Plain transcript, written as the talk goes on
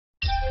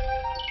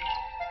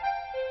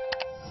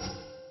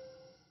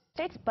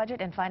state's Budget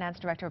and Finance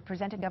Director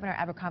presented Governor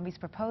Abercrombie's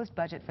proposed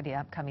budget for the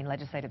upcoming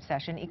legislative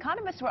session.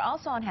 Economists were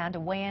also on hand to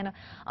weigh in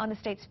on the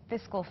state's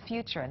fiscal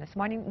future. And this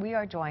morning, we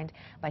are joined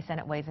by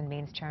Senate Ways and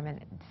Means Chairman,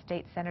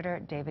 State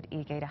Senator David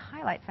Ige, to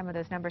highlight some of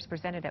those numbers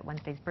presented at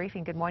Wednesday's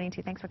briefing. Good morning to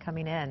you. Thanks for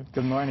coming in.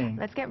 Good morning.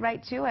 Let's get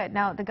right to it.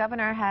 Now, the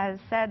governor has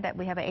said that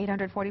we have an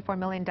 $844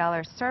 million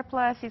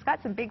surplus. He's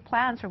got some big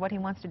plans for what he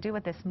wants to do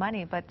with this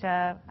money, but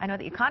I know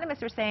the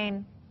economists are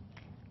saying,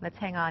 let's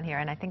hang on here,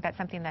 and I think that's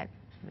something that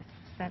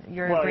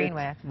you're agreeing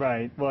with.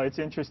 Right. Well, it's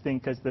interesting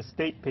because the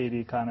state-paid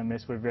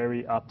economists were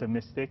very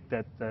optimistic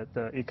that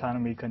the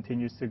economy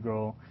continues to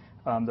grow.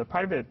 The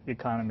private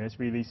economists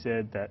really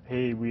said that,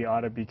 hey, we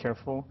ought to be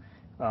careful.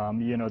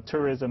 You know,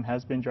 tourism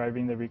has been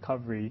driving the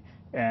recovery,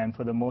 and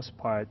for the most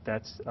part,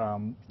 that's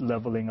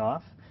leveling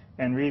off.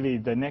 And really,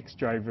 the next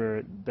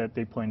driver that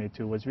they pointed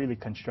to was really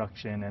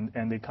construction,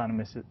 and the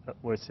economists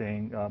were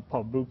saying,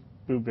 Paul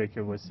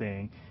Brubaker was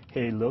saying,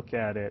 hey, look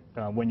at it.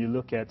 When you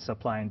look at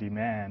supply and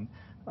demand,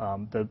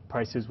 the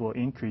prices will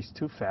increase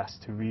too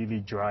fast to really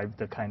drive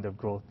the kind of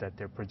growth that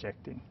they're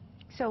projecting.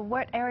 So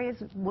what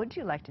areas would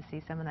you like to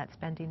see some of that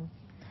spending?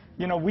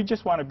 You know, we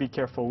just want to be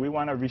careful. We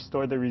want to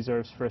restore the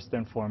reserves first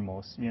and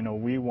foremost. You know,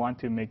 we want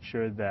to make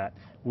sure that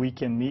we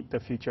can meet the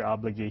future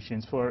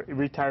obligations for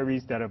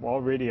retirees that have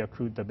already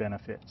accrued the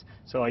benefits.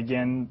 So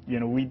again, you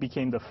know, we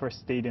became the first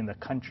state in the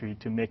country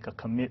to make a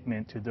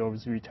commitment to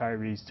those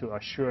retirees to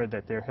assure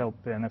that their health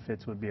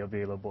benefits would be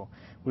available.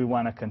 We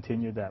want to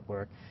continue that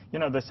work. You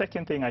know, the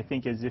second thing I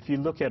think is if you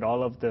look at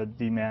all of the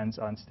demands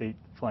on state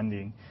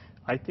funding,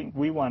 I think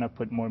we want to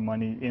put more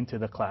money into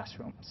the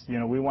classrooms. You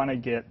know, we want to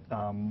get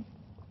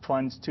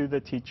funds to the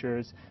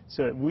teachers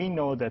so that we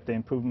know that the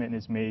improvement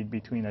is made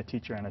between a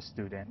teacher and a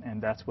student,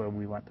 and that's where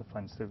we want the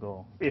funds to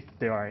go, if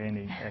there are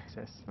any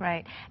excess.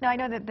 Right. Now, I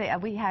know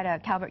that we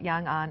had Calvert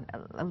Young on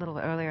a little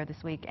earlier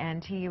this week,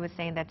 and he was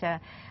saying that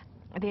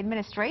the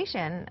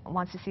administration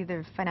wants to see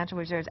the financial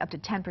reserves up to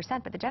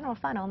 10%, but the general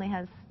fund only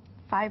has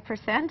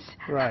 5%.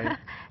 Right.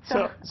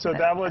 so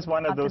that was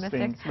one of those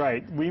things.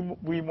 Right.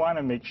 We want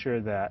to make sure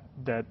that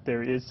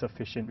there is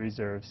sufficient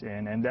reserves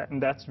in,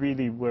 and that's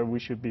really where we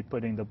should be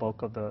putting the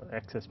bulk of the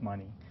excess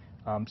money.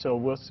 So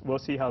we'll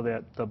see how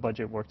the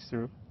budget works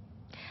through.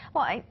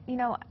 Well, you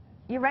know,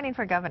 you're running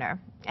for governor,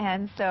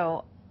 and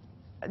so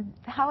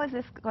how is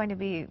this going to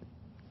be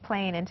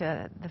playing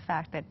into the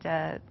fact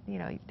that you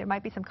know, there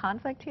might be some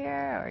conflict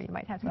here, or you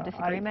might have some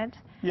disagreement?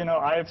 You know,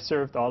 I have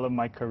served all of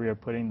my career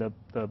putting the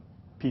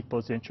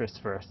people's interests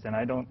first, and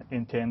I don't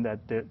intend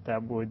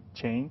that would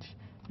change.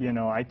 You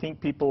know, I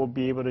think people will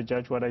be able to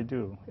judge what I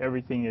do.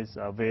 Everything is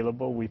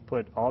available. We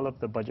put all of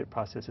the budget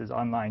processes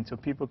online so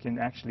people can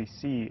actually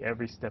see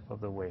every step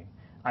of the way.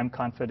 I'm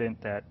confident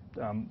that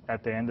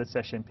at the end of the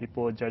session,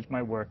 people will judge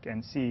my work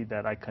and see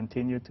that I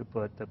continue to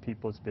put the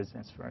people's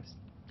business first.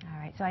 All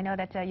right. So I know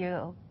that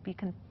you'll be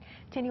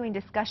continuing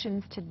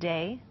discussions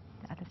today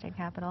at the state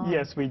capitol?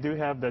 Yes, we do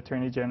have the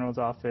Attorney General's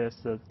office,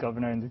 the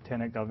Governor and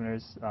Lieutenant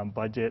Governor's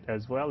budget,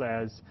 as well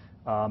as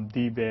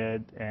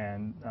DBED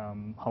and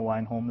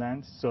Hawaiian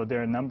Homelands. So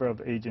there are a number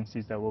of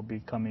agencies that will be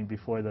coming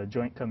before the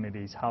joint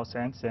committees, House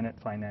and Senate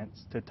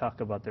Finance, to talk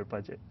about their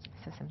budgets.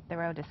 So some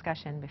thorough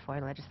discussion before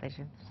the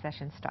legislative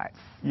session starts.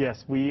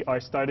 Yes, we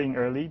are starting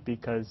early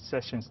because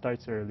session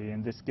starts early,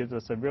 and this gives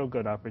us a real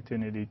good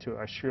opportunity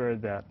to assure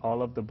that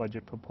all of the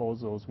budget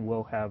proposals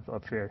will have a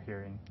fair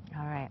hearing.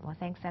 All right. Well,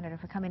 thanks, Senator,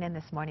 for coming in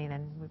this morning,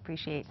 and we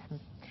appreciate some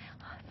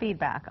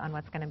feedback on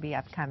what's going to be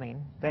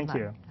upcoming. Thank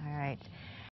you. All right.